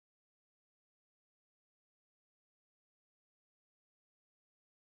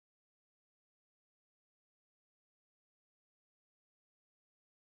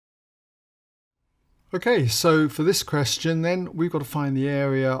Okay, so for this question then we've got to find the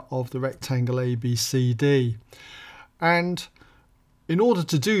area of the rectangle ABCD, and in order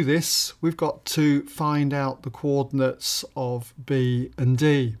to do this we've got to find out the coordinates of B and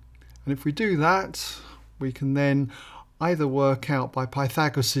D, and if we do that we can then either work out by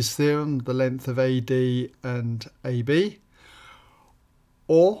Pythagoras' theorem the length of AD and AB,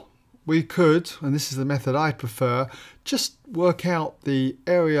 or we could, and this is the method I prefer, just work out the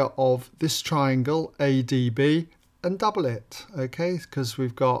area of this triangle ADB and double it, okay, because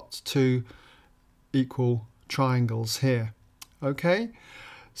we've got two equal triangles here. Okay,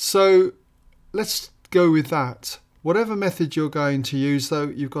 so let's go with that. Whatever method you're going to use though,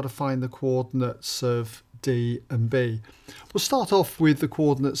 you've got to find the coordinates of D and B. We'll start off with the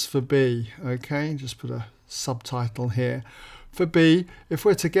coordinates for B, okay, just put a subtitle here. For B, if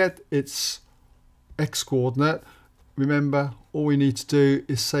we're to get its x coordinate, remember all we need to do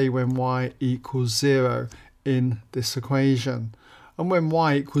is say when y equals 0 in this equation. And when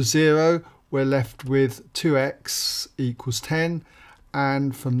y equals 0, we're left with 2x equals 10.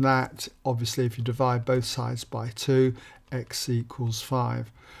 And from that, obviously, if you divide both sides by 2, x equals 5.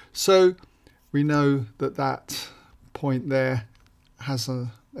 So we know that that point there has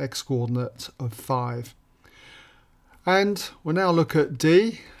an x coordinate of 5. And we'll now look at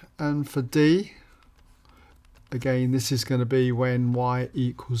D, and for D, again this is going to be when y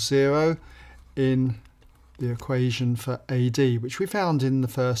equals 0 in the equation for AD, which we found in the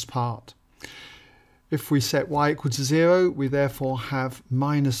first part. If we set y equal to 0, we therefore have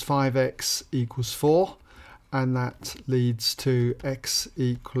minus 5x equals 4, and that leads to x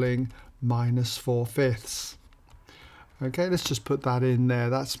equaling minus 4/5. Okay, let's just put that in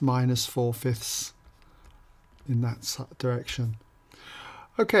there. That's minus 4/5 in that direction.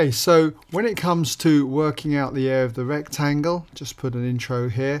 Okay, so when it comes to working out the area of the rectangle, just put an intro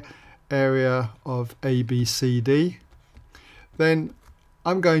here, area of ABCD, then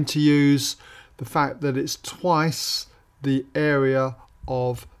I'm going to use the fact that it's twice the area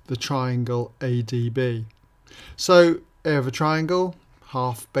of the triangle ADB. So area of a triangle,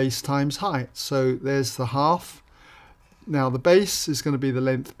 half base times height. So there's the half. Now the base is going to be the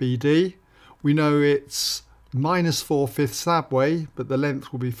length BD. We know it's minus 4/5 that way, but the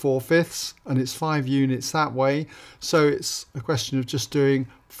length will be 4/5, and it's 5 units that way, so it's a question of just doing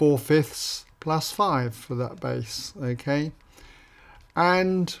 4/5 plus 5 for that base, okay?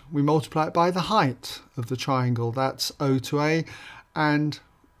 And we multiply it by the height of the triangle, that's O to A, and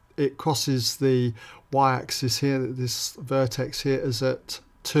it crosses the y-axis here, this vertex here is at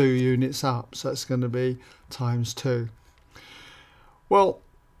 2 units up, so it's going to be times 2. Well,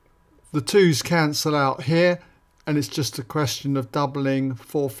 the 2's cancel out here, and it's just a question of doubling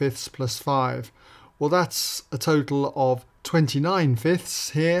 4/5 plus 5. Well, that's a total of 29/5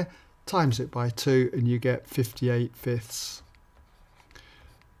 here, times it by 2, and you get 58/5.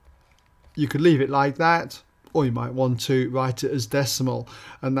 You could leave it like that, or you might want to write it as decimal,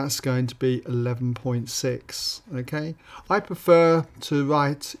 and that's going to be 11.6. Okay, I prefer to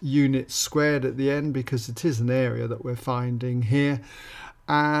write units squared at the end because it is an area that we're finding here.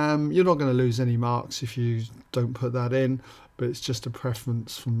 You're not going to lose any marks if you don't put that in, but it's just a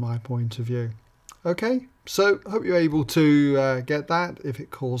preference from my point of view. Okay, so I hope you're able to get that if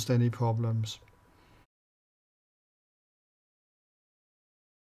it caused any problems.